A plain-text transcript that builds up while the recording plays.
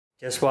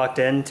Just walked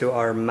into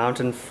our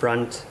mountain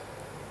front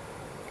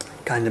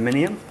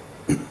condominium.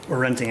 We're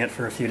renting it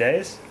for a few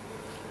days.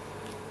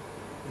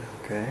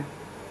 Okay.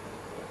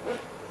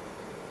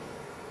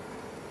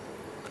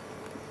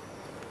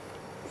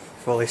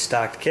 Fully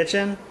stocked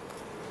kitchen.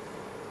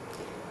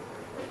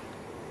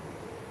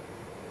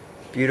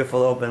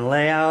 Beautiful open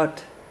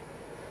layout.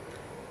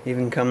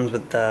 Even comes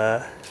with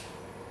the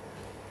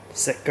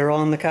sick girl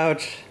on the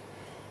couch.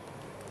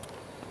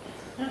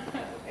 Okay,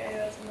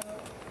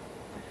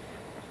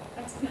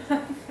 that's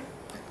enough.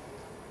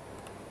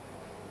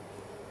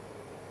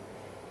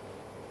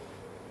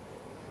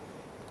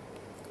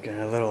 Got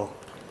a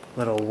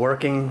little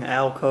working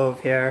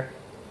alcove here.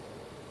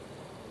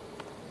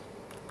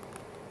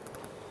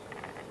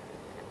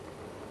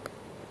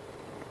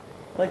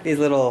 I like these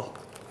little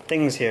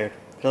things here.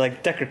 They're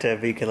like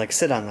decorative, you could like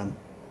sit on them.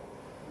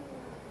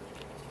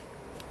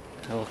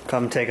 I'll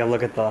come take a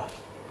look at the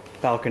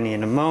balcony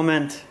in a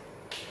moment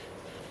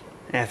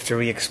after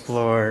we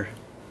explore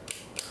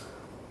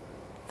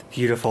the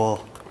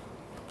beautiful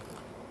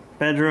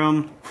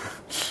bedroom.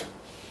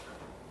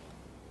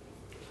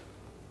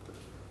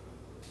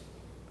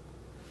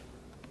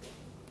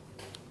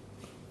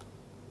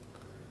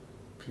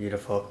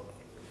 Beautiful,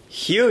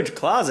 huge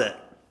closet.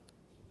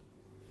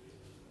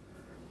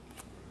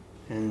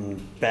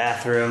 And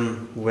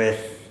bathroom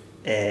with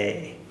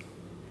a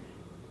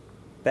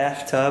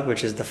bathtub,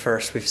 which is the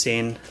first we've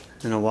seen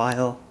in a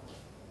while.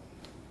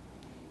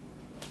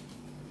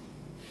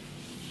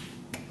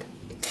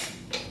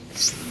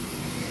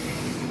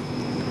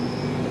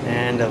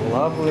 And a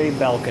lovely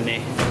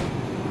balcony.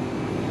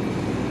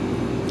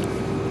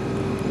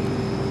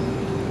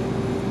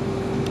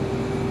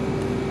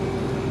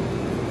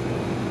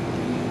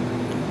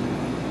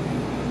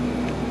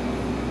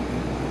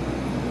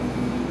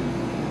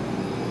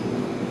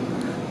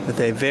 With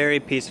a very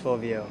peaceful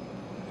view.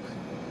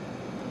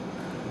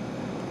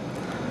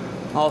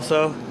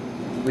 Also,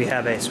 we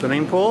have a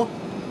swimming pool,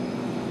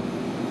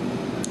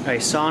 a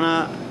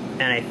sauna,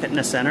 and a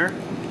fitness center,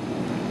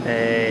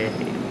 a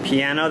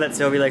piano that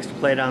Sylvie likes to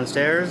play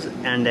downstairs,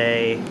 and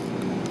a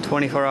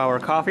 24-hour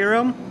coffee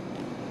room.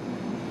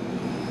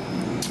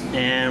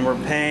 And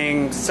we're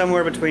paying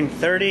somewhere between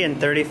 $30 and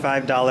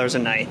 $35 a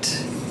night.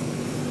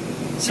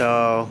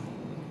 So,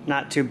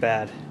 not too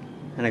bad.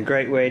 And a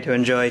great way to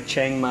enjoy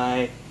Chiang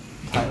Mai,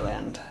 Thailand.